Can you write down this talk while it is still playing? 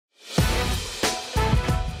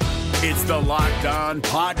It's the Locked On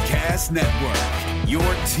Podcast Network, your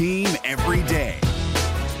team every day.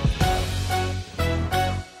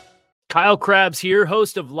 Kyle Krabs here,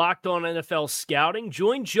 host of Locked On NFL Scouting.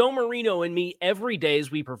 Join Joe Marino and me every day as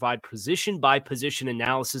we provide position-by-position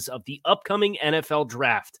analysis of the upcoming NFL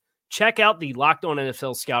Draft. Check out the Locked On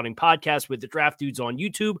NFL Scouting podcast with the Draft Dudes on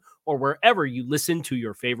YouTube or wherever you listen to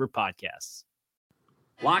your favorite podcasts.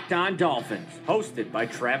 Locked On Dolphins, hosted by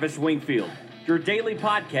Travis Wingfield, your daily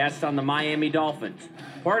podcast on the Miami Dolphins,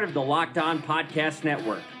 part of the Locked On Podcast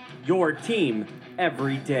Network, your team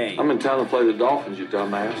every day. I'm in town to play the Dolphins, you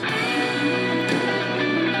dumbass.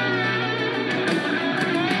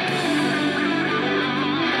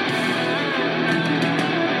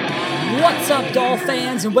 What's up, Doll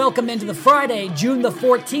fans, and welcome into the Friday, June the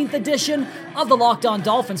 14th edition of the Locked On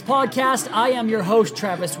Dolphins podcast. I am your host,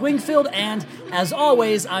 Travis Wingfield, and as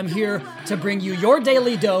always, I'm here to bring you your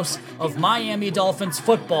daily dose of Miami Dolphins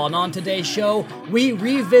football. And on today's show, we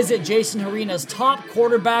revisit Jason Harina's top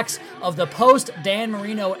quarterbacks of the post-Dan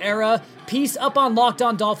Marino era. Piece up on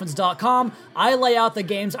LockedOnDolphins.com. I lay out the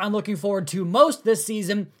games I'm looking forward to most this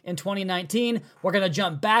season in 2019. We're going to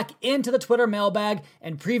jump back into the Twitter mailbag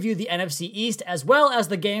and preview the NFC East, as well as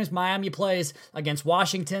the games Miami plays against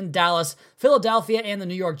Washington, Dallas, Philadelphia, and the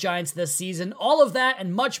New York Giants this season. All of that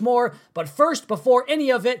and much more. But first, before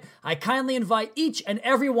any of it, I kindly invite each and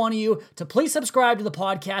every one of you to please subscribe to the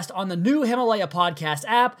podcast on the new Himalaya podcast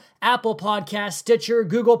app, Apple Podcasts, Stitcher,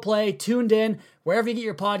 Google Play, Tuned In. Wherever you get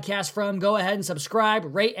your podcast from, go ahead and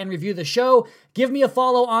subscribe, rate, and review the show. Give me a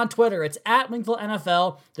follow on Twitter. It's at Wingfield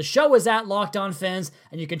NFL. The show is at Locked On Fins,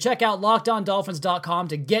 and you can check out LockedOnDolphins.com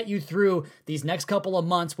to get you through these next couple of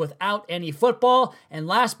months without any football. And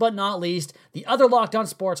last but not least, the other Locked On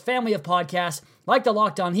Sports family of podcasts, like the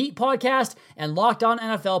Locked On Heat podcast and Locked On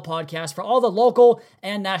NFL podcast for all the local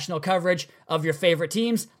and national coverage of your favorite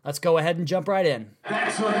teams. Let's go ahead and jump right in.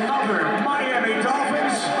 That's another Miami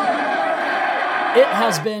Dolphins. It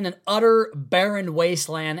has been an utter barren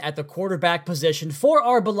wasteland at the quarterback position for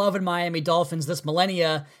our beloved Miami Dolphins this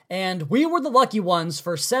millennia, and we were the lucky ones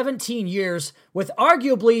for 17 years with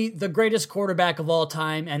arguably the greatest quarterback of all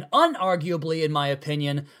time and unarguably, in my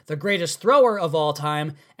opinion, the greatest thrower of all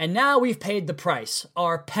time, and now we've paid the price,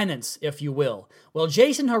 our penance, if you will. Well,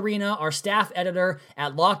 Jason Harina, our staff editor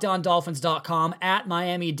at LockedOnDolphins.com, at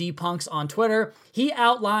Miami DPunks on Twitter, he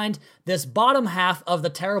outlined this bottom half of the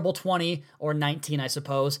terrible 20, or 19, I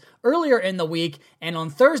suppose, earlier in the week, and on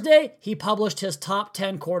Thursday, he published his top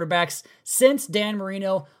 10 quarterbacks since Dan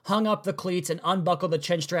Marino hung up the cleats and unbuckled the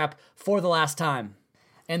chin strap for the last time.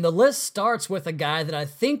 And the list starts with a guy that I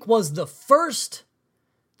think was the first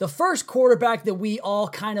quarterback that we all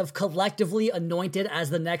kind of collectively anointed as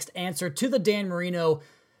the next answer to the Dan Marino,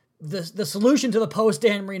 the solution to the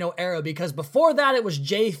post-Dan Marino era, because before that it was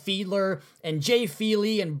Jay Fiedler and Jay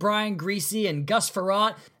Feely and Brian Griese and Gus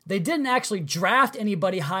Frerotte. They didn't actually draft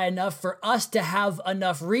anybody high enough for us to have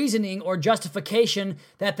enough reasoning or justification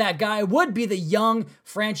that that guy would be the young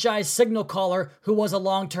franchise signal caller who was a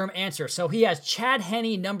long-term answer. So he has Chad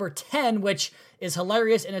Henne, number 10, which is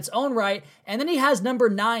hilarious in its own right. And then he has number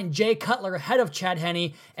 9, Jay Cutler, ahead of Chad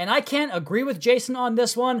Henne. And I can't agree with Jason on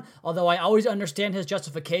this one, although I always understand his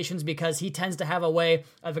justifications because he tends to have a way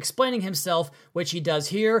of explaining himself, which he does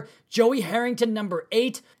here. Joey Harrington, number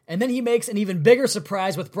 8. And then he makes an even bigger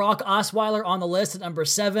surprise with Brock Osweiler on the list at number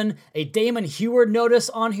 7. A Damon Heward notice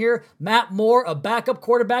on here. Matt Moore, a backup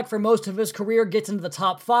quarterback for most of his career, gets into the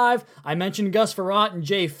top 5. I mentioned Gus Frerotte and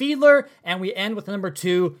Jay Fiedler. And we end with number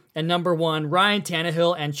 2 and number 1, Ryan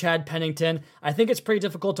Tannehill and Chad Pennington. I think it's pretty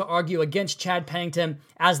difficult to argue against Chad Pennington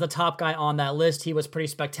as the top guy on that list. He was pretty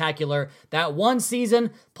spectacular. That one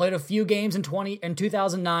season, played a few games in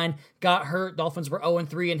 2009, got hurt. Dolphins were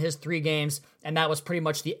 0-3 in his 3 games, and that was pretty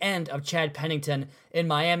much the end of Chad Pennington in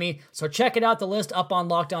Miami. So check it out, the list up on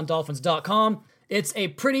LockedOnDolphins.com. It's a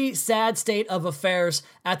pretty sad state of affairs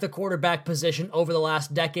at the quarterback position over the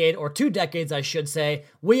last decade, or 2 decades, I should say.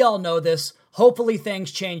 We all know this. Hopefully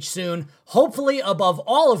things change soon. Hopefully, above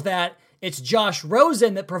all of that, it's Josh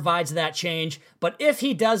Rosen that provides that change. But if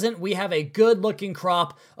he doesn't, we have a good-looking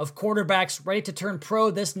crop of quarterbacks ready to turn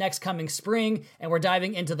pro this next coming spring. And we're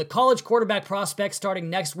diving into the college quarterback prospects starting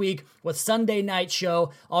next week with Sunday Night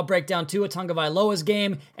Show. I'll break down Tua Tagovailoa's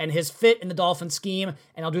game and his fit in the Dolphin scheme,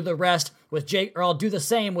 and I'll do the rest I'll do the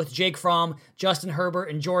same with Jake Fromm, Justin Herbert,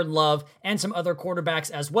 and Jordan Love, and some other quarterbacks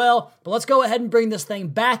as well. But let's go ahead and bring this thing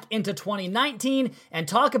back into 2019 and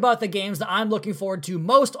talk about the games that I'm looking forward to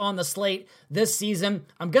most on the slate this season.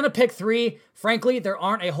 I'm going to pick 3. Frankly, there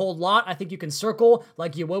aren't a whole lot I think you can circle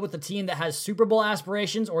like you would with a team that has Super Bowl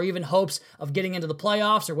aspirations or even hopes of getting into the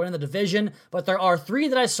playoffs or winning the division. But there are 3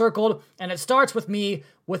 that I circled, and it starts with me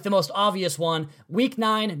with the most obvious one. Week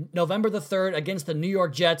 9, November the 3rd against the New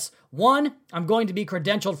York Jets. 1, I'm going to be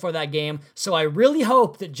credentialed for that game, so I really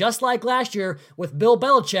hope that just like last year with Bill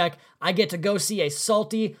Belichick, I get to go see a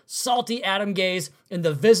salty Adam Gase in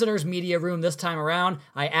the visitors' media room this time around.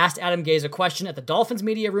 I asked Adam Gase a question at the Dolphins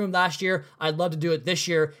media room last year. I'd love to do it this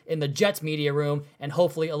year in the Jets media room, and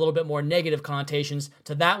hopefully a little bit more negative connotations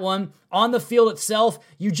to that one. On the field itself,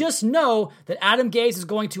 you just know that Adam Gase is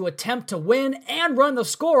going to attempt to win and run the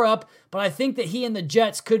score up, but I think that he and the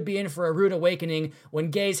Jets could be in for a rude awakening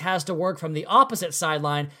when Gase has to work from the opposite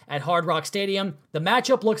sideline at Hard Rock Stadium. The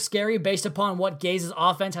matchup looks scary based upon what Gase's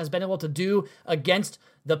offense has been able to do against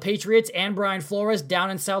the Patriots and Brian Flores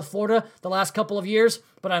down in South Florida the last couple of years,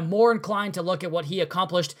 but I'm more inclined to look at what he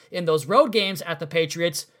accomplished in those road games at the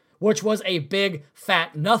Patriots, which was a big,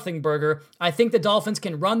 fat nothing burger. I think the Dolphins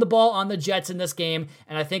can run the ball on the Jets in this game,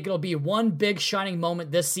 and I think it'll be one big shining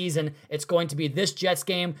moment this season. It's going to be this Jets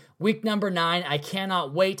game, week number 9. I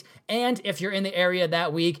cannot wait. And if you're in the area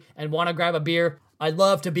that week and want to grab a beer, I'd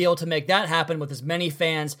love to be able to make that happen with as many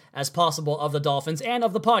fans as possible of the Dolphins and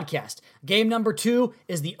of the podcast. Game number 2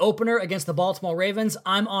 is the opener against the Baltimore Ravens.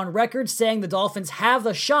 I'm on record saying the Dolphins have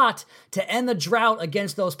the shot to end the drought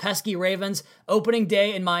against those pesky Ravens. Opening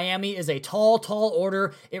day in Miami is a tall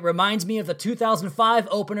order. It reminds me of the 2005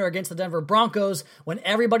 opener against the Denver Broncos when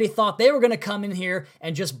everybody thought they were going to come in here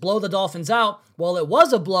and just blow the Dolphins out. Well, it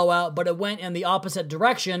was a blowout, but it went in the opposite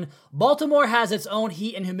direction. Baltimore has its own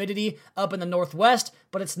heat and humidity up in the Northwest,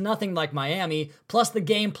 but it's nothing like Miami. Plus, the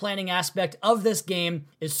game planning aspect of this game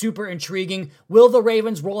is super intriguing. Will the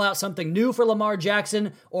Ravens roll out something new for Lamar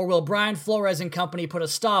Jackson, or will Brian Flores and company put a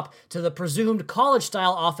stop to the presumed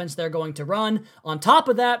college-style offense they're going to run? On top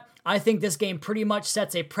of that, I think this game pretty much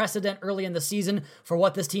sets a precedent early in the season for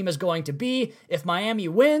what this team is going to be. If Miami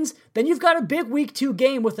wins, then you've got a big week 2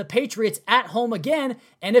 game with the Patriots at home again,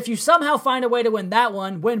 and if you somehow find a way to win that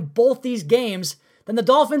one, win both these games, then the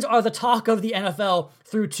Dolphins are the talk of the NFL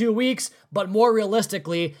through 2 weeks, but more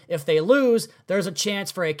realistically, if they lose, there's a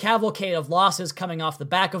chance for a cavalcade of losses coming off the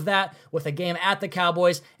back of that, with a game at the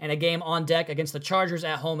Cowboys and a game on deck against the Chargers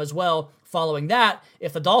at home as well. Following that,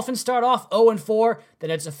 if the Dolphins start off 0-4,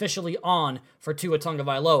 then it's officially on for Tua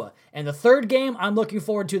Tagovailoa. And the third game I'm looking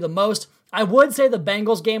forward to the most, I would say the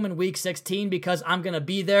Bengals game in Week 16 because I'm going to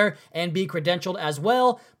be there and be credentialed as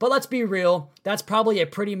well, but let's be real, that's probably a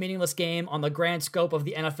pretty meaningless game on the grand scope of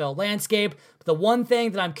the NFL landscape. But the one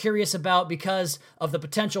thing that I'm curious about because of the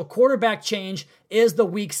potential quarterback change is the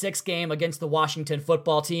Week 6 game against the Washington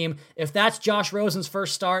football team. If that's Josh Rosen's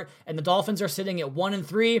first start and the Dolphins are sitting at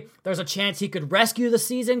 1-3, there's a chance he could rescue the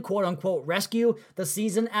season, quote unquote rescue the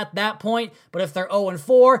season at that point. But if they're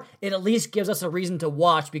 0-4, it at least gives us a reason to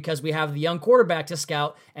watch because we have the young quarterback to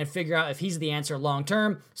scout and figure out if he's the answer long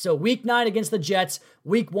term. So Week 9 against the Jets,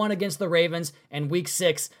 Week 1 against the Ravens, and Week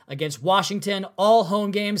 6 against Washington, all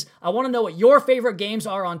home games. I want to know what your favorite games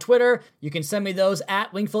are on Twitter. You can send me those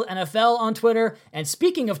at Wingfield NFL on Twitter. And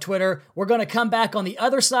speaking of Twitter, we're going to come back on the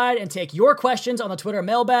other side and take your questions on the Twitter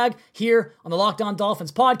mailbag here on the Locked On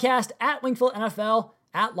Dolphins podcast at Wingfield NFL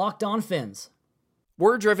at Locked On Fins.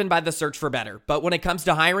 We're driven by the search for better, but when it comes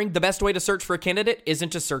to hiring, the best way to search for a candidate isn't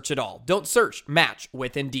to search at all. Don't search, match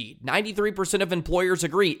with Indeed. 93% of employers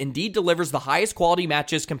agree Indeed delivers the highest quality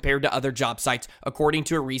matches compared to other job sites, according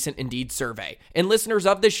to a recent Indeed survey. And listeners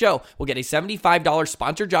of this show will get a $75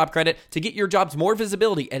 sponsored job credit to get your jobs more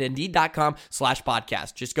visibility at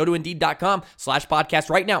Indeed.com/podcast. Just go to Indeed.com/podcast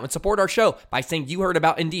right now and support our show by saying you heard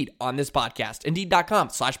about Indeed on this podcast.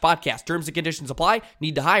 Indeed.com/podcast. Terms and conditions apply.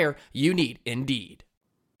 Need to hire? You need Indeed.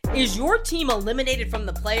 Is your team eliminated from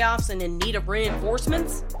the playoffs and in need of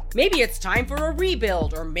reinforcements? Maybe it's time for a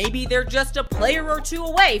rebuild, or maybe they're just a player or two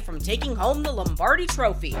away from taking home the Lombardi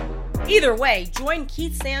Trophy. Either way, join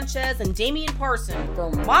Keith Sanchez and Damian Parson for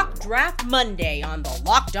Mock Draft Monday on the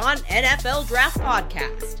Locked On NFL Draft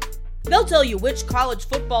Podcast. They'll tell you which college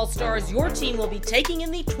football stars your team will be taking in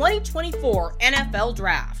the 2024 NFL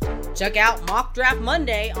Draft. Check out Mock Draft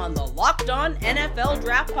Monday on the Locked On NFL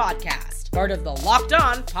Draft Podcast, part of the Locked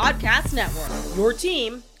On Podcast Network. Your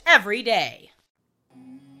team every day.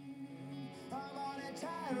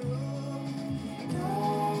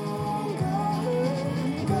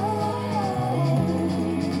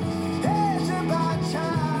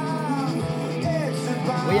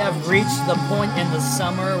 have reached the point in the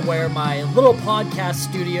summer where my little podcast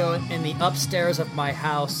studio in the upstairs of my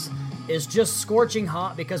house is just scorching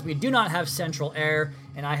hot because we do not have central air,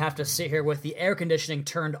 and I have to sit here with the air conditioning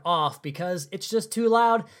turned off because it's just too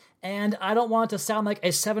loud, and I don't want it to sound like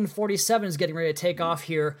a 747 is getting ready to take off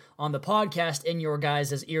here on the podcast in your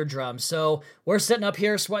guys' eardrums. So we're sitting up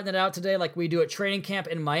here sweating it out today like we do at training camp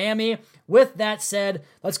in Miami. With that said,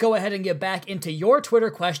 let's go ahead and get back into your Twitter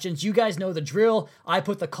questions. You guys know the drill. I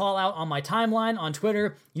put the call out on my timeline on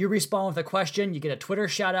Twitter. You respond with a question. You get a Twitter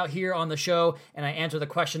shout out here on the show, and I answer the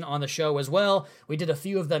question on the show as well. We did a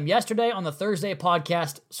few of them yesterday on the Thursday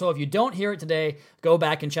podcast. So if you don't hear it today, go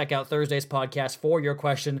back and check out Thursday's podcast for your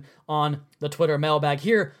question on the Twitter mailbag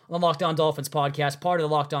here on the Locked On Dolphins podcast, part of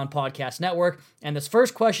the Locked On Podcast Network. And this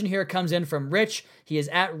first question here comes in from Rich. He is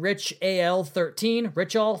at RichAL13,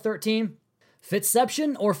 RichAL13.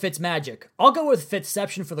 Fitzception or Fitzmagic? I'll go with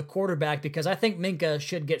Fitzception for the quarterback because I think Minka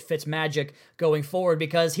should get Fitzmagic going forward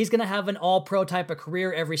because he's going to have an all-pro type of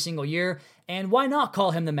career every single year, and why not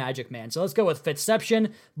call him the Magic Man? So let's go with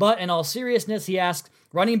Fitzception, but in all seriousness, he asks,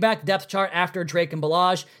 running back depth chart after Drake and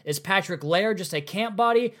Ballage, is Patrick Laird just a camp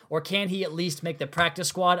body, or can he at least make the practice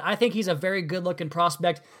squad? I think he's a very good-looking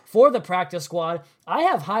prospect for the practice squad. I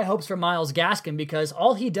have high hopes for Myles Gaskin because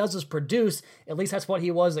all he does is produce, at least that's what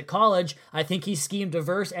he was at college. I think he's scheme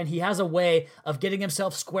diverse, and he has a way of getting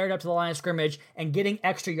himself squared up to the line of scrimmage and getting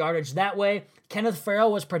extra yardage that way. Kenneth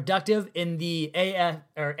Farrell was productive in the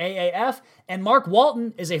AAF, and Mark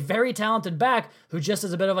Walton is a very talented back who just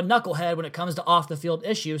is a bit of a knucklehead when it comes to off-the-field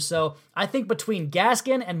issues. So I think between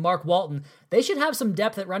Gaskin and Mark Walton, they should have some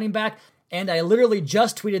depth at running back. And I literally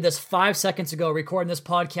just tweeted this 5 seconds ago, recording this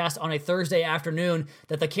podcast on a Thursday afternoon,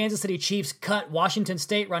 that the Kansas City Chiefs cut Washington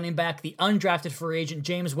State running back, the undrafted free agent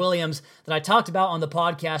James Williams, that I talked about on the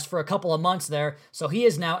podcast for a couple of months there. So he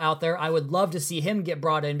is now out there. I would love to see him get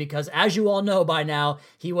brought in because, as you all know by now,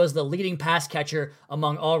 he was the leading pass catcher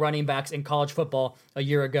among all running backs in college football a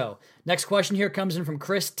year ago. Next question here comes in from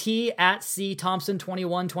Chris T. at C. Thompson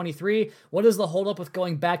 2123. What is the holdup with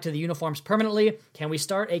going back to the uniforms permanently? Can we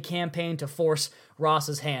start a campaign to force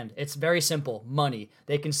Ross's hand? It's very simple. Money.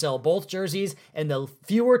 They can sell both jerseys, and the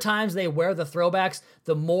fewer times they wear the throwbacks,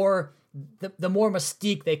 the more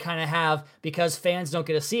mystique they kind of have because fans don't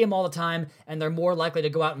get to see them all the time, and they're more likely to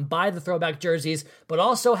go out and buy the throwback jerseys, but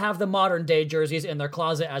also have the modern day jerseys in their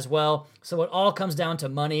closet as well. So it all comes down to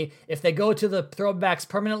money. If they go to the throwbacks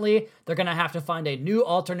permanently, they're going to have to find a new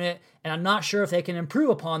alternate, and I'm not sure if they can improve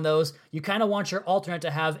upon those. You kind of want your alternate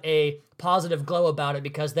to have a positive glow about it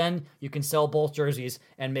because then you can sell both jerseys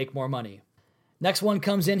and make more money. Next one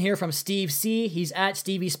comes in here from Steve C. He's at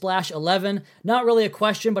Stevie Splash 11. Not really a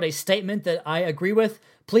question, but a statement that I agree with.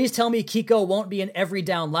 Please tell me Kiko won't be an every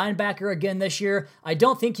down linebacker again this year. I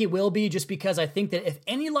don't think he will be, just because I think that if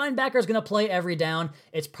any linebacker is going to play every down,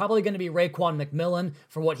 it's probably going to be Raekwon McMillan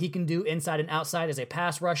for what he can do inside and outside as a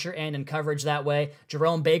pass rusher and in coverage that way.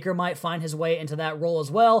 Jerome Baker might find his way into that role as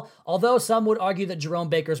well, although some would argue that Jerome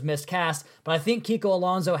Baker's miscast, but I think Kiko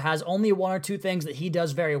Alonso has only one or two things that he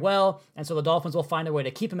does very well, and so the Dolphins will find a way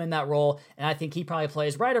to keep him in that role, and I think he probably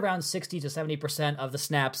plays right around 60 to 70% of the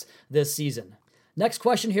snaps this season. Next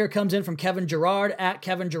question here comes in from Kevin Gerard at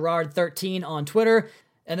Kevin Gerard 13 on Twitter.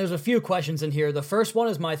 And there's a few questions in here. The first one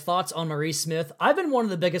is my thoughts on Maurice Smith. I've been one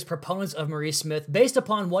of the biggest proponents of Maurice Smith based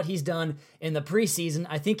upon what he's done in the preseason.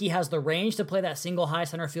 I think he has the range to play that single high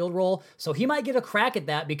center field role, so he might get a crack at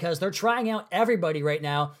that because they're trying out everybody right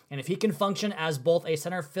now, and if he can function as both a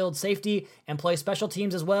center field safety and play special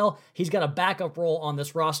teams as well, he's got a backup role on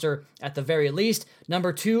this roster at the very least.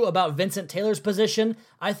 Number two, about Vincent Taylor's position,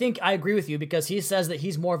 I think I agree with you because he says that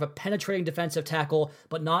he's more of a penetrating defensive tackle,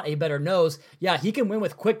 but not a better nose. Yeah, he can win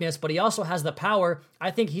with quickness, but he also has the power.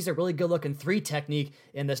 I think he's a really good-looking 3 technique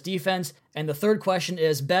in this defense. And the third question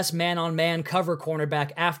is best man-on-man cover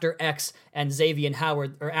cornerback after X and Xavier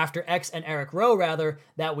Howard, or after X and Eric Rowe, rather,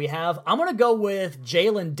 that we have. I'm going to go with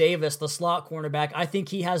Jalen Davis, the slot cornerback. I think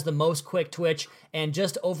he has the most quick twitch and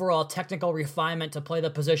just overall technical refinement to play the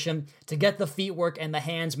position, to get the feet work and the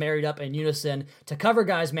hands married up in unison, to cover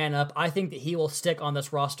guys man up. I think that he will stick on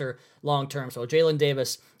this roster long-term. So Jalen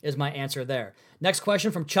Davis is my answer there. Next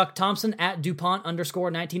question from Chuck Thompson at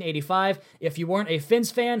DuPont_1985. If you weren't a Fins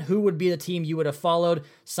fan, who would be the team you would have followed?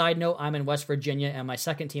 Side note, I'm in West Virginia, and my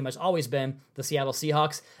second team has always been the Seattle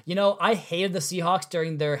Seahawks. You know, I hated the Seahawks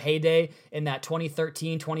during their heyday in that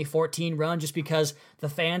 2013-2014 run just because the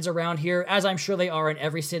fans around here, as I'm sure they are in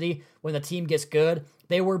every city, when the team gets good,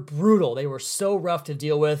 they were brutal. They were so rough to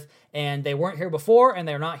deal with, and they weren't here before, and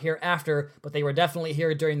they're not here after, but they were definitely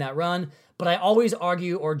here during that run. But I always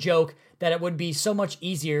argue or joke that it would be so much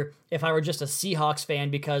easier if I were just a Seahawks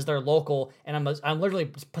fan because they're local, and I'm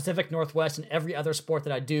literally Pacific Northwest in every other sport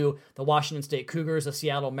that I do, the Washington State Cougars, the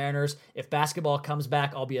Seattle Mariners. If basketball comes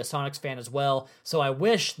back, I'll be a Sonics fan as well. So I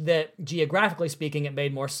wish that, geographically speaking, it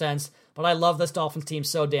made more sense, but I love this Dolphins team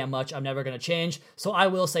so damn much, I'm never going to change. So I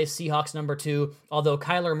will say Seahawks number 2, although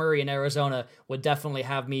Kyler Murray in Arizona would definitely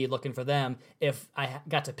have me looking for them if I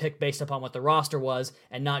got to pick based upon what the roster was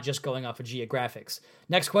and not just going off of geographics.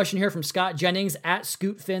 Next question here from Scott Jennings at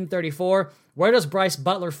ScootFin34. Where does Bryce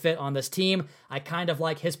Butler fit on this team? I kind of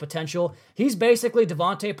like his potential. He's basically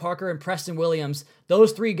Devontae Parker and Preston Williams.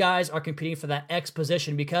 Those 3 guys are competing for that X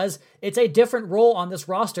position because it's a different role on this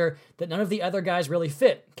roster that none of the other guys really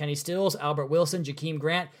fit. Kenny Stills, Albert Wilson, Jakeem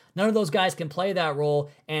Grant, none of those guys can play that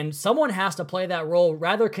role, and someone has to play that role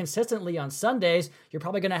rather consistently on Sundays. You're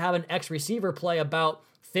probably going to have an X receiver play about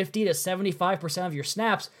 50 to 75% of your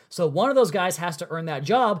snaps, so one of those guys has to earn that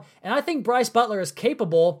job, and I think Bryce Butler is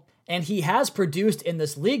capable, and he has produced in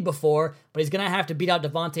this league before, but he's going to have to beat out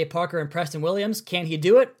Devontae Parker and Preston Williams. Can he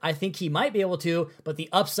do it? I think he might be able to, but the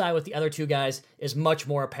upside with the other 2 guys is much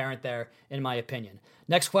more apparent there, in my opinion.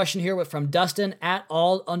 Next question here from Dustin at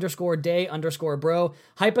all_day_bro.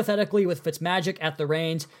 Hypothetically, with Fitzmagic at the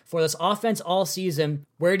reins for this offense all season,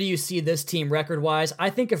 where do you see this team record-wise? I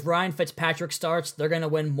think if Ryan Fitzpatrick starts, they're going to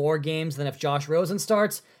win more games than if Josh Rosen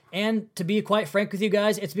starts. And to be quite frank with you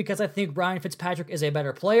guys, it's because I think Ryan Fitzpatrick is a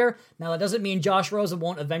better player. Now, that doesn't mean Josh Rosen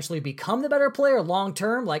won't eventually become the better player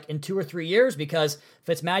long-term, like in 2 or 3 years, because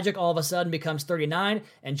Fitzmagic all of a sudden becomes 39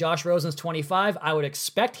 and Josh Rosen's 25. I would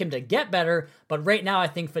expect him to get better, but right now I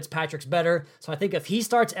think Fitzpatrick's better. So I think if he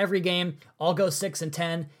starts every game, I'll go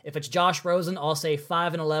 6-10. If it's Josh Rosen, I'll say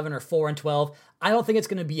 5-11 or 4-12. I don't think it's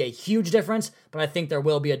going to be a huge difference, but I think there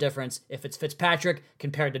will be a difference if it's Fitzpatrick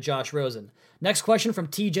compared to Josh Rosen. Next question from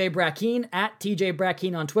TJ Brackeen at TJ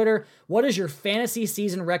Brackeen on Twitter. What is your fantasy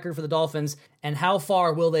season record for the Dolphins, and how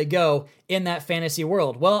far will they go in that fantasy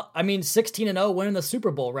world? Well, I mean, 16-0 winning the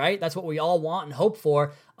Super Bowl, right? That's what we all want and hope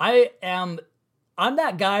for. I'm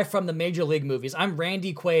that guy from the Major League movies. I'm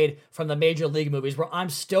Randy Quaid from the Major League movies, where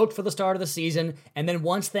I'm stoked for the start of the season, and then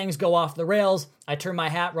once things go off the rails, I turn my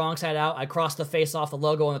hat wrong side out, I cross the face off the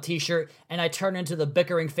logo on the t-shirt, and I turn into the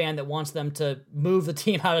bickering fan that wants them to move the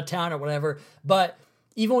team out of town or whatever. But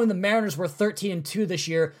even when the Mariners were 13-2 this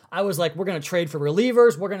year, I was like, we're going to trade for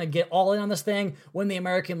relievers. We're going to get all in on this thing, win the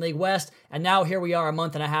American League West. And now here we are a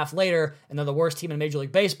month and a half later, and they're the worst team in Major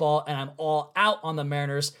League Baseball, and I'm all out on the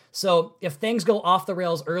Mariners. So if things go off the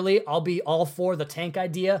rails early, I'll be all for the tank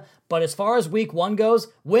idea. But as far as week 1 goes,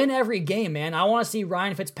 win every game, man. I want to see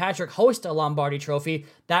Ryan Fitzpatrick host a Lombardi Trophy.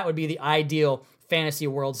 That would be the ideal fantasy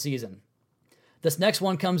world season. This next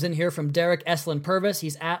one comes in here from Derek Eslin Purvis.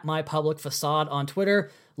 He's at My Public Facade on Twitter.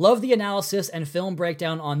 Love the analysis and film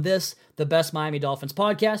breakdown on this, the Best Miami Dolphins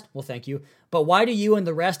podcast. Well, thank you. But why do you and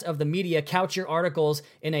the rest of the media couch your articles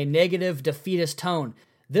in a negative, defeatist tone?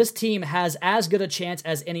 This team has as good a chance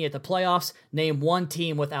as any at the playoffs. Name one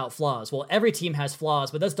team without flaws. Well, every team has flaws,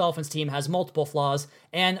 but this Dolphins team has multiple flaws.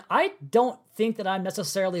 And I don't think that I'm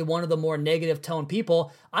necessarily one of the more negative tone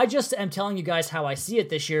people. I just am telling you guys how I see it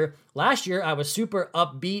this year. Last year, I was super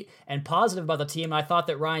upbeat and positive about the team. I thought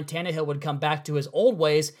that Ryan Tannehill would come back to his old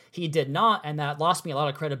ways. He did not, and that lost me a lot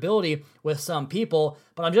of credibility with some people.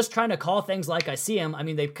 But I'm just trying to call things like I see them. I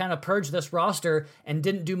mean, they've kind of purged this roster and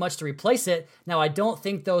didn't do much to replace it. Now, I don't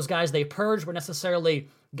think those guys they purged were necessarily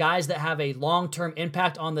guys that have a long-term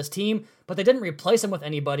impact on this team, but they didn't replace them with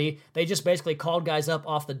anybody. They just basically called guys up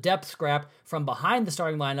off the depth scrap from behind the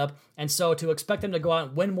starting lineup, and so to expect them to go out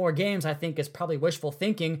and win more games, I think is probably wishful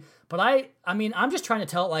thinking. But I mean, I'm just trying to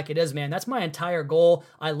tell it like it is, man. That's my entire goal.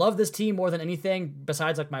 I love this team more than anything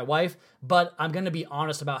besides like my wife, but I'm going to be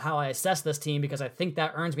honest about how I assess this team because I think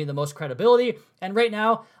that earns me the most credibility, and right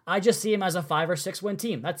now, I just see them as a 5 or 6 win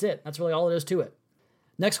team. That's it. That's really all it is to it.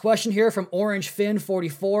 Next question here from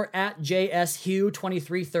OrangeFin44 at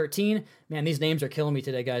JSHugh2313. Man, these names are killing me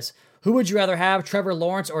today, guys. Who would you rather have, Trevor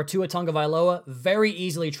Lawrence or Tua Tagovailoa? Very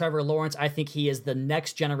easily Trevor Lawrence. I think he is the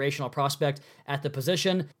next generational prospect at the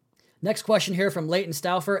position. Next question here from Leighton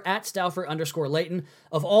Stauffer at Stauffer_Leighton.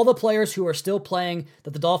 Of all the players who are still playing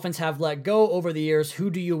that the Dolphins have let go over the years,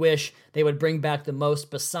 who do you wish they would bring back the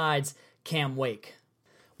most besides Cam Wake?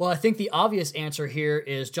 Well, I think the obvious answer here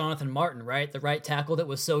is Jonathan Martin, right? The right tackle that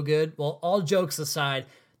was so good. Well, all jokes aside,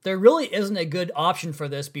 there really isn't a good option for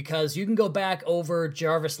this because you can go back over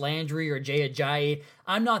Jarvis Landry or Jay Ajayi.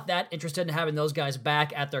 I'm not that interested in having those guys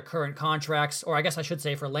back at their current contracts, or I guess I should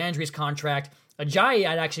say for Landry's contract. Ajayi,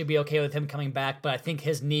 I'd actually be okay with him coming back, but I think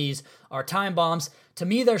his knees are time bombs. To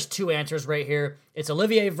me, there's two answers right here. It's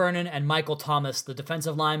Olivier Vernon and Michael Thomas, the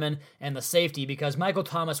defensive lineman and the safety, because Michael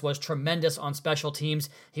Thomas was tremendous on special teams.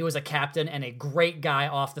 He was a captain and a great guy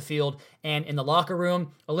off the field and in the locker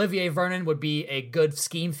room. Olivier Vernon would be a good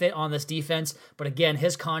scheme fit on this defense, but again,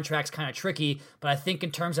 his contract's kind of tricky, but I think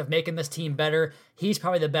in terms of making this team better, he's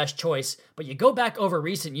probably the best choice. But you go back over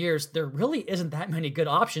recent years, there really isn't that many good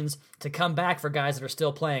options to come back for guys that are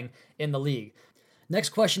still playing in the league.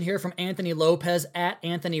 Next question here from Anthony Lopez at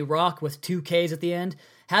Anthony Rock with 2 Ks at the end.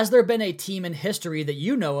 Has there been a team in history that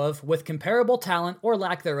you know of with comparable talent or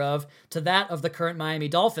lack thereof to that of the current Miami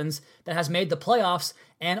Dolphins that has made the playoffs?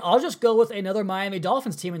 And I'll just go with another Miami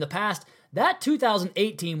Dolphins team in the past. That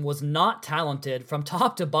 2008 team was not talented from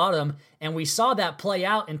top to bottom, and we saw that play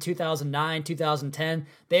out in 2009, 2010.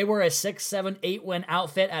 They were a 6, 7, 8 win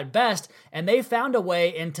outfit at best, and they found a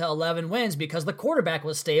way into 11 wins because the quarterback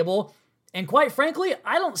was stable. And quite frankly,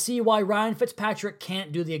 I don't see why Ryan Fitzpatrick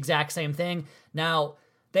can't do the exact same thing. Now,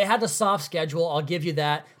 they had a soft schedule, I'll give you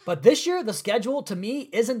that. But this year, the schedule to me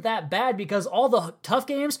isn't that bad because all the tough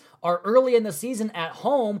games are early in the season at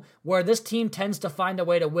home where this team tends to find a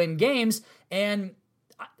way to win games. And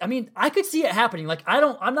I mean, I could see it happening. Like,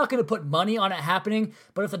 I'm not going to put money on it happening,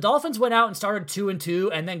 but if the Dolphins went out and started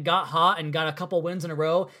 2-2 and then got hot and got a couple wins in a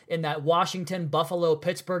row in that Washington, Buffalo,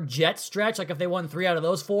 Pittsburgh Jets stretch, like if they won 3 out of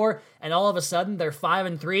those 4 and all of a sudden they're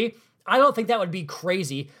 5-3, I don't think that would be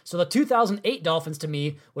crazy. So the 2008 Dolphins to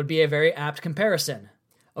me would be a very apt comparison.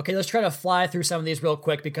 Okay, let's try to fly through some of these real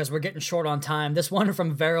quick because we're getting short on time. This one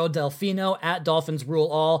from Vero Delfino at Dolphins Rule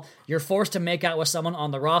All. You're forced to make out with someone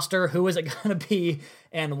on the roster. Who is it going to be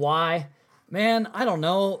and why? Man, I don't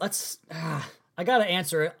know. I got to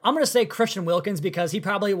answer it. I'm going to say Christian Wilkins because he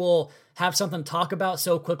probably will have something to talk about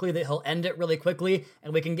so quickly that he'll end it really quickly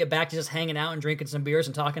and we can get back to just hanging out and drinking some beers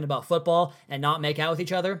and talking about football and not make out with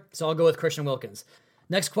each other. So I'll go with Christian Wilkins.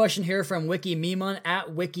 Next question here from Wiki Memon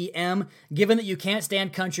at Wiki M. Given that you can't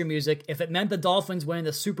stand country music, if it meant the Dolphins winning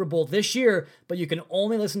the Super Bowl this year, but you can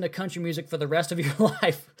only listen to country music for the rest of your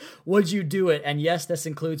life, would you do it? And yes, this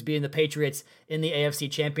includes being the Patriots in the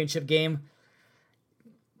AFC Championship game.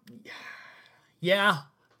 Yeah,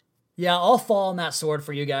 I'll fall on that sword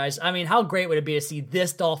for you guys. I mean, how great would it be to see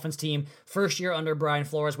this Dolphins team, first year under Brian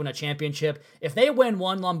Flores, win a championship? If they win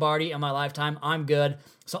 1 Lombardi in my lifetime, I'm good.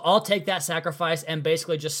 So I'll take that sacrifice and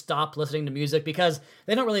basically just stop listening to music because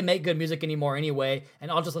they don't really make good music anymore anyway, and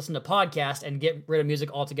I'll just listen to podcasts and get rid of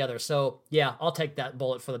music altogether. So yeah, I'll take that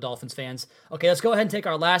bullet for the Dolphins fans. Okay, let's go ahead and take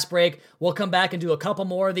our last break. We'll come back and do a couple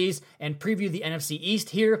more of these and preview the NFC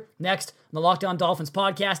East here next on the Locked On Dolphins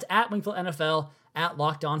podcast at Wingfield NFL at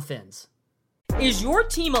Locked On Fins. Is your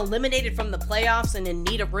team eliminated from the playoffs and in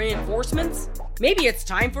need of reinforcements? Maybe it's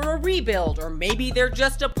time for a rebuild, or maybe they're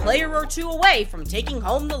just a player or two away from taking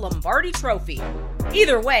home the Lombardi Trophy.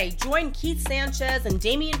 Either way, join Keith Sanchez and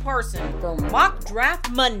Damian Parson for Mock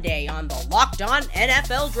Draft Monday on the Locked On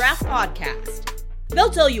NFL Draft Podcast. They'll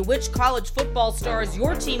tell you which college football stars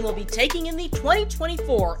your team will be taking in the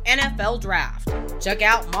 2024 NFL Draft. Check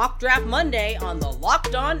out Mock Draft Monday on the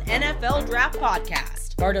Locked On NFL Draft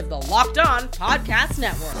Podcast, part of the Locked On Podcast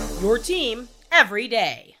Network, your team every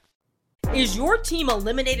day. Is your team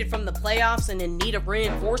eliminated from the playoffs and in need of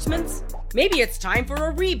reinforcements? Maybe it's time for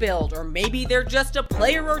a rebuild, or maybe they're just a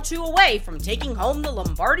player or two away from taking home the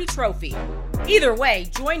Lombardi Trophy. Either way,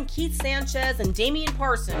 join Keith Sanchez and Damian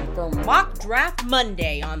Parson for Mock Draft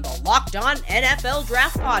Monday on the Locked On NFL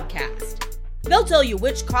Draft Podcast. They'll tell you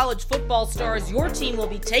which college football stars your team will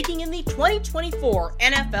be taking in the 2024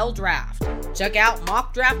 NFL Draft. Check out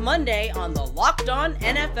Mock Draft Monday on the Locked On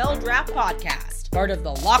NFL Draft Podcast, part of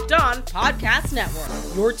the Locked On Podcast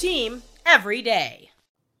Network, your team every day.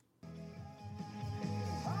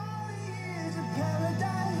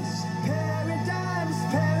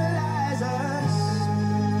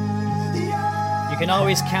 You can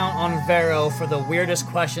always count on Vero for the weirdest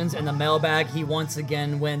questions in the mailbag. He once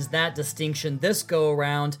again wins that distinction this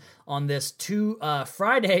go-around on this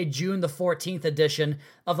Friday, June the 14th edition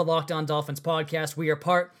of the Locked On Dolphins podcast. We are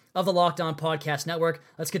part of the Locked On Podcast Network.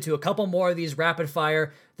 Let's get to a couple more of these rapid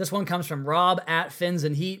fire. This one comes from Rob at Fins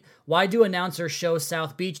and Heat. Why do announcers show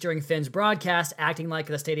South Beach during Fins broadcast, acting like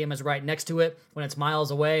the stadium is right next to it when it's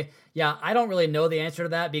miles away? Yeah, I don't really know the answer to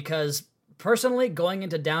that because personally, going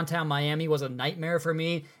into downtown Miami was a nightmare for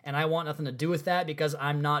me, and I want nothing to do with that because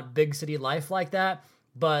I'm not big city life like that.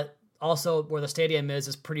 But also where the stadium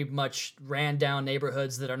is pretty much ran down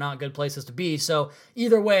neighborhoods that are not good places to be. So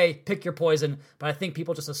either way, pick your poison, but I think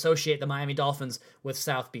people just associate the Miami Dolphins with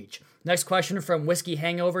South Beach. Next question from Whiskey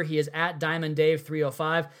Hangover. He is at Diamond Dave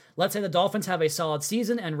 305. Let's say the Dolphins have a solid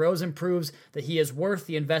season and Rosen proves that he is worth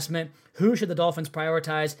the investment. Who should the Dolphins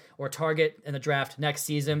prioritize or target in the draft next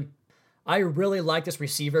season? I really like this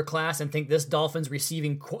receiver class and think this Dolphins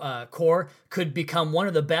receiving core could become one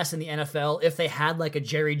of the best in the NFL if they had like a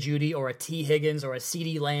Jerry Jeudy or a T. Higgins or a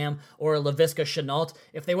CeeDee Lamb or a Laviska Shenault.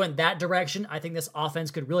 If they went that direction, I think this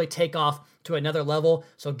offense could really take off to another level.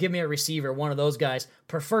 So give me a receiver, one of those guys,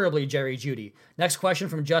 preferably Jerry Jeudy. Next question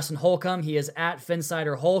from Justin Holcomb. He is at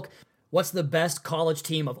Finsider Hulk. What's the best college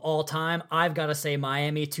team of all time? I've got to say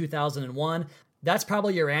Miami 2001. That's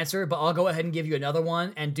probably your answer, but I'll go ahead and give you another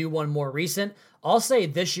one and do one more recent. I'll say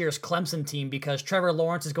this year's Clemson team because Trevor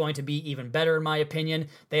Lawrence is going to be even better in my opinion.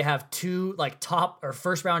 They have two top or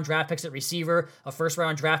first round draft picks at receiver, a first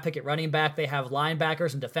round draft pick at running back. They have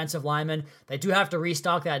linebackers and defensive linemen. They do have to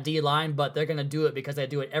restock that D line, but they're going to do it because they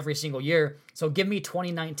do it every single year. So give me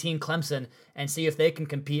 2019 Clemson and see if they can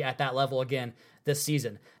compete at that level again this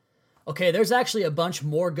season. Okay, there's actually a bunch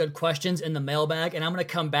more good questions in the mailbag, and I'm going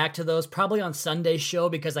to come back to those probably on Sunday's show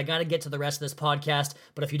because I got to get to the rest of this podcast.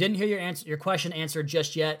 But if you didn't hear your question answered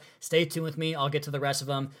just yet, stay tuned with me. I'll get to the rest of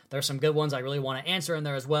them. There's some good ones I really want to answer in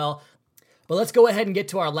there as well. But let's go ahead and get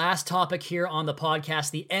to our last topic here on the podcast,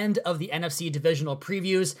 the end of the NFC divisional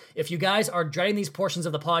previews. If you guys are dreading these portions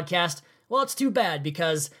of the podcast, well, it's too bad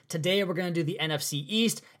because today we're going to do the NFC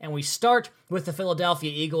East, and we start with the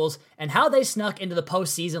Philadelphia Eagles, and how they snuck into the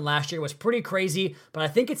postseason last year was pretty crazy, but I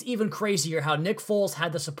think it's even crazier how Nick Foles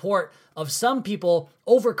had the support of some people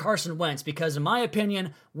over Carson Wentz, because in my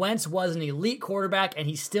opinion, Wentz was an elite quarterback, and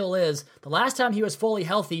he still is. The last time he was fully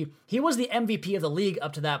healthy, he was the MVP of the league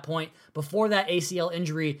up to that point. Before that ACL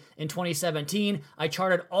injury in 2017, I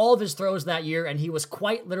charted all of his throws that year, and he was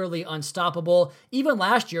quite literally unstoppable. Even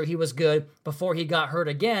last year, he was good before he got hurt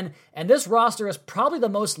again, and this roster is probably the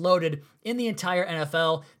most loaded in the entire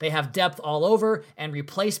NFL. They have depth all over and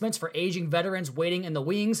replacements for aging veterans waiting in the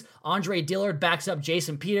wings. Andre Dillard backs up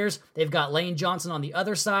Jason Peters. They've got Lane Johnson on the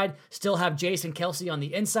other side, still have Jason Kelsey on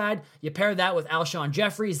the inside. You pair that with Alshon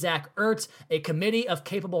Jeffrey, Zach Ertz, a committee of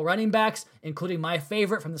capable running backs, including my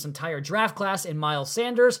favorite from this entire draft class in Miles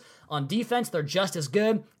Sanders. On defense, they're just as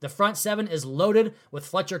good. The front seven is loaded with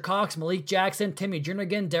Fletcher Cox, Malik Jackson, Timmy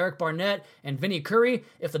Jernigan, Derek Barnett, and Vinny Curry.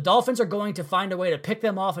 If the Dolphins are going to find a way to pick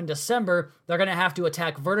them off in December, they're going to have to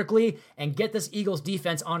attack vertically and get this Eagles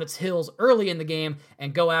defense on its heels early in the game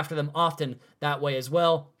and go after them often that way as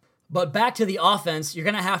well. But back to the offense, you're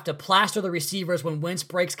going to have to plaster the receivers when Wentz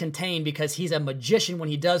breaks contain because he's a magician when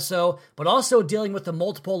he does so, but also dealing with the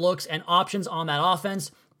multiple looks and options on that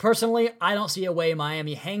offense. Personally, I don't see a way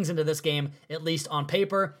Miami hangs into this game, at least on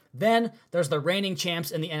paper. Then there's the reigning champs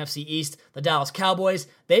in the NFC East, the Dallas Cowboys.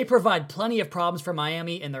 They provide plenty of problems for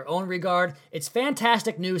Miami in their own regard. It's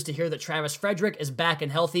fantastic news to hear that Travis Frederick is back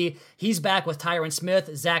and healthy. He's back with Tyron Smith,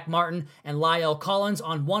 Zach Martin, and La'el Collins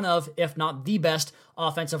on one of, if not the best,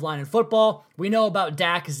 offensive line in football. We know about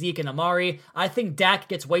Dak, Zeke, and Amari. I think Dak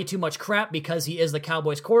gets way too much crap because he is the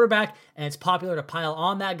Cowboys quarterback, and it's popular to pile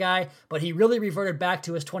on that guy, but he really reverted back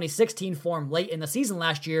to his 2016 form late in the season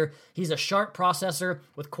last year. He's a sharp processor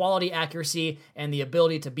with quality accuracy and the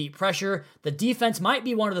ability to beat pressure. The defense might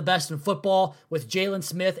be one of the best in football with Jalen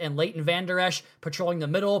Smith and Leighton Vander Esch patrolling the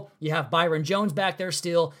middle. You have Byron Jones back there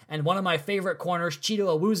still, and one of my favorite corners,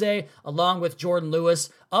 Chido Awuzie, along with Jordan Lewis.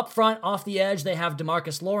 Up front, off the edge, they have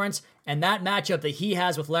DeMarcus Lawrence, and that matchup that he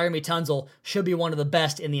has with Laramie Tunsil should be one of the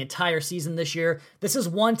best in the entire season this year. This is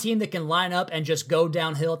one team that can line up and just go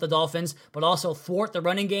downhill at the Dolphins, but also thwart the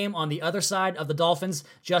running game on the other side of the Dolphins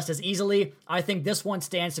just as easily. I think this one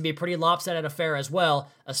stands to be a pretty lopsided affair as well,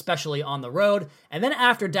 especially on the road. And then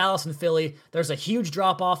after Dallas and Philly, there's a huge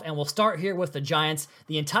drop-off, and we'll start here with the Giants.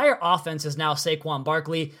 The entire offense is now Saquon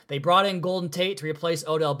Barkley. They brought in Golden Tate to replace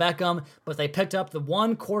Odell Beckham, but they picked up the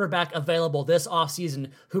one quarterback available this offseason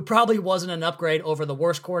who probably wasn't an upgrade over the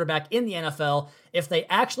worst quarterback in the NFL. If they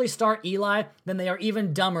actually start Eli, then they are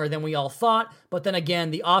even dumber than we all thought. But then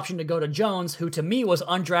again, the option to go to Jones, who to me was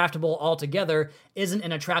undraftable altogether, isn't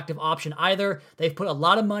an attractive option either. They've put a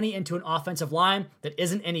lot of money into an offensive line that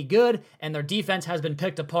isn't any good, and their defense has been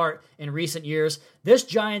picked apart in recent years. This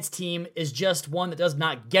Giants team is just one that does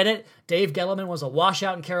not get it. Dave Gettleman was a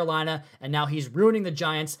washout in Carolina, and now he's ruining the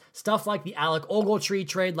Giants. Stuff like the Alec Ogletree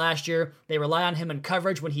trade last year. They rely on him in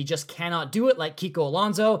coverage when he just cannot do it, like Kiko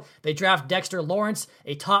Alonso. They draft Dexter Lawrence,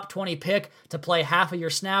 a top 20 pick, to play half of your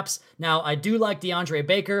snaps. Now, I do like DeAndre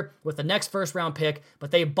Baker with the next first-round pick,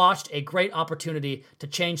 but they botched a great opportunity opportunity to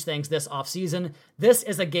change things this offseason. This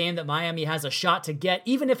is a game that Miami has a shot to get,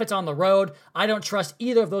 even if it's on the road. I don't trust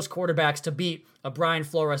either of those quarterbacks to beat a Brian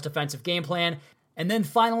Flores defensive game plan. And then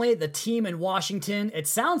finally, the team in Washington. It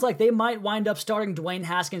sounds like they might wind up starting Dwayne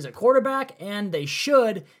Haskins at quarterback, and they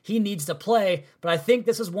should. He needs to play, but I think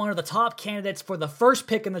this is one of the top candidates for the first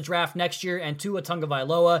pick in the draft next year, and Tua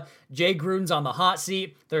Tagovailoa. Jay Gruden's on the hot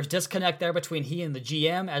seat. There's disconnect there between he and the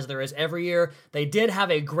GM, as there is every year. They did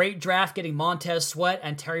have a great draft getting Montez Sweat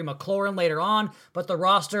and Terry McLaurin later on, but the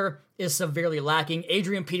roster is severely lacking.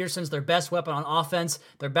 Adrian Peterson's their best weapon on offense.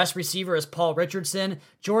 Their best receiver is Paul Richardson.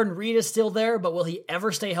 Jordan Reed is still there, but will he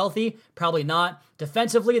ever stay healthy? Probably not.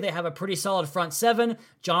 Defensively, they have a pretty solid front seven.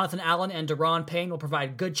 Jonathan Allen and Daron Payne will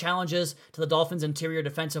provide good challenges to the Dolphins' interior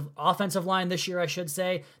offensive line this year, I should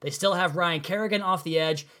say. They still have Ryan Kerrigan off the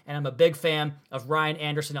edge, and I'm a big fan of Ryan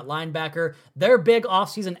Anderson at linebacker. Their big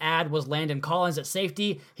offseason add was Landon Collins at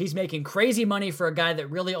safety. He's making crazy money for a guy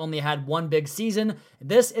that really only had one big season.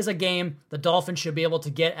 This is a game the Dolphins should be able to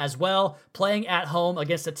get as well, playing at home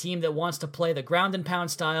against a team that wants to play the ground and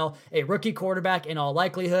pound style, a rookie quarterback in all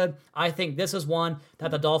likelihood. I think this is one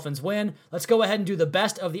that the Dolphins win. Let's go ahead and do the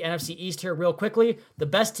best of the NFC East here real quickly. The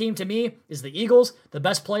best team to me is the Eagles. The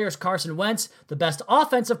best player is Carson Wentz. The best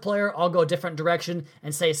offensive player, I'll go a different direction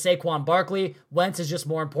and say Saquon Barkley. Wentz is just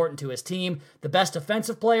more important to his team. The best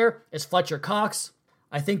defensive player is Fletcher Cox.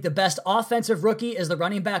 I think the best offensive rookie is the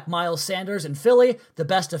running back Miles Sanders in Philly. The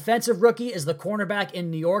best defensive rookie is the cornerback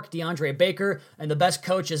in New York, DeAndre Baker. And the best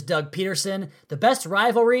coach is Doug Peterson. The best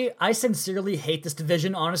rivalry, I sincerely hate this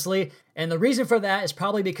division, honestly. And the reason for that is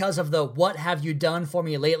probably because of the what have you done for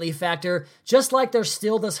me lately factor. Just like there's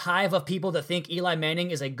still this hive of people that think Eli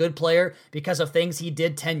Manning is a good player because of things he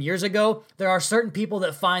did 10 years ago, there are certain people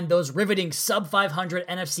that find those riveting sub-500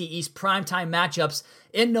 NFC East primetime matchups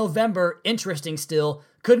in November interesting still.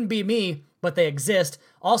 Couldn't be me, but they exist.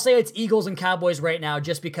 I'll say it's Eagles and Cowboys right now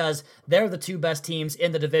just because they're the two best teams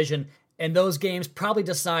in the division, and those games probably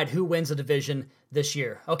decide who wins the division this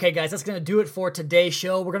year. Okay, guys, that's going to do it for today's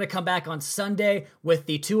show. We're going to come back on Sunday with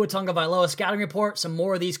the Tua Tagovailoa scouting report, some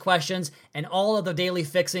more of these questions, and all of the daily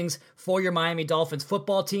fixings for your Miami Dolphins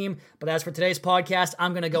football team. But as for today's podcast,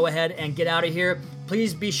 I'm going to go ahead and get out of here.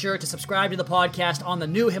 Please be sure to subscribe to the podcast on the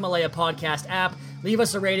new Himalaya podcast app. Leave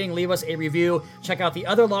us a rating, leave us a review. Check out the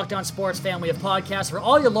other Locked On Sports family of podcasts for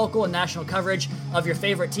all your local and national coverage of your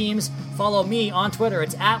favorite teams. Follow me on Twitter.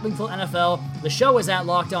 It's at Wingfield NFL. The show is at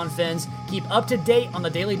Locked On Fins. Keep up to date on the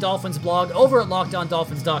Daily Dolphins blog over at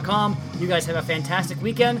LockedOnDolphins.com. You guys have a fantastic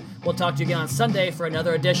weekend. We'll talk to you again on Sunday for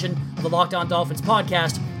another edition of the Locked On Dolphins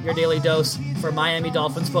podcast, your daily dose for Miami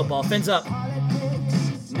Dolphins football. Fins up.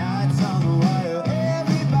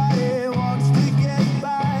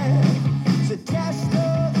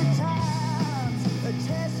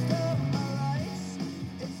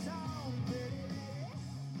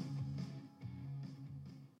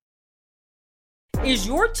 Is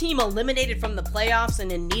your team eliminated from the playoffs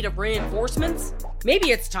and in need of reinforcements?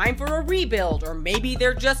 Maybe it's time for a rebuild, or maybe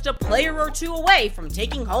they're just a player or two away from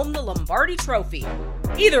taking home the Lombardi Trophy.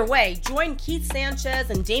 Either way, join Keith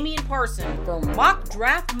Sanchez and Damian Parson for Mock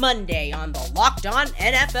Draft Monday on the Locked On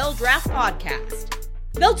NFL Draft Podcast.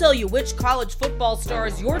 They'll tell you which college football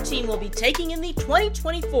stars your team will be taking in the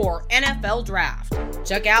 2024 NFL Draft.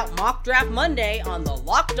 Check out Mock Draft Monday on the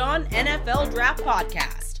Locked On NFL Draft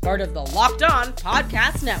Podcast, part of the Locked On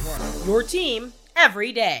Podcast Network, your team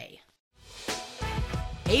every day.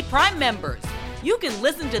 Hey, Prime members, you can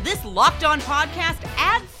listen to this Locked On podcast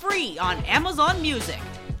ad-free on Amazon Music.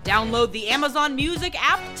 Download the Amazon Music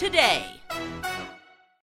app today.